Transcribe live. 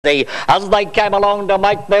as they came along to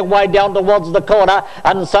make their way down towards the corner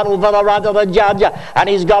and settle for the run to the judge. And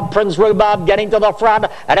he's got Prince Rhubarb getting to the front,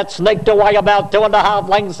 and it sneaked away about 2.5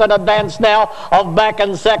 lengths in advance now of back.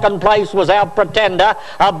 In second place was our Pretender.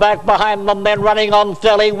 Back behind them then, running on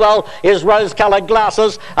fairly well, is Rose-Coloured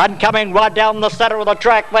Glasses, and coming right down the centre of the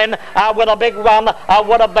track then with a big run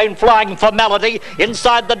would have been Flying for Melody.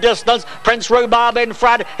 Inside the distance, Prince Rhubarb in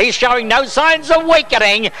front. He's showing no signs of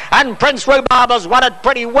weakening, and Prince Rhubarb has won it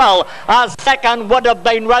pretty well. Second would have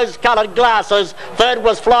been Rose-Coloured Glasses. Third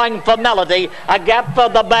was Flying for Melody. A gap for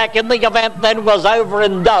the back in the event then was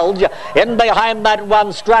Overindulge. In behind that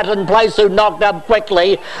one, Stratton Place, who knocked up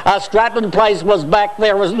quickly. Stratton Place was back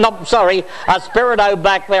there. Spirito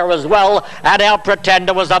back there as well. And our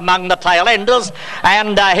Pretender was among the tail enders.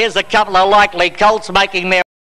 And here's a couple of likely colts making their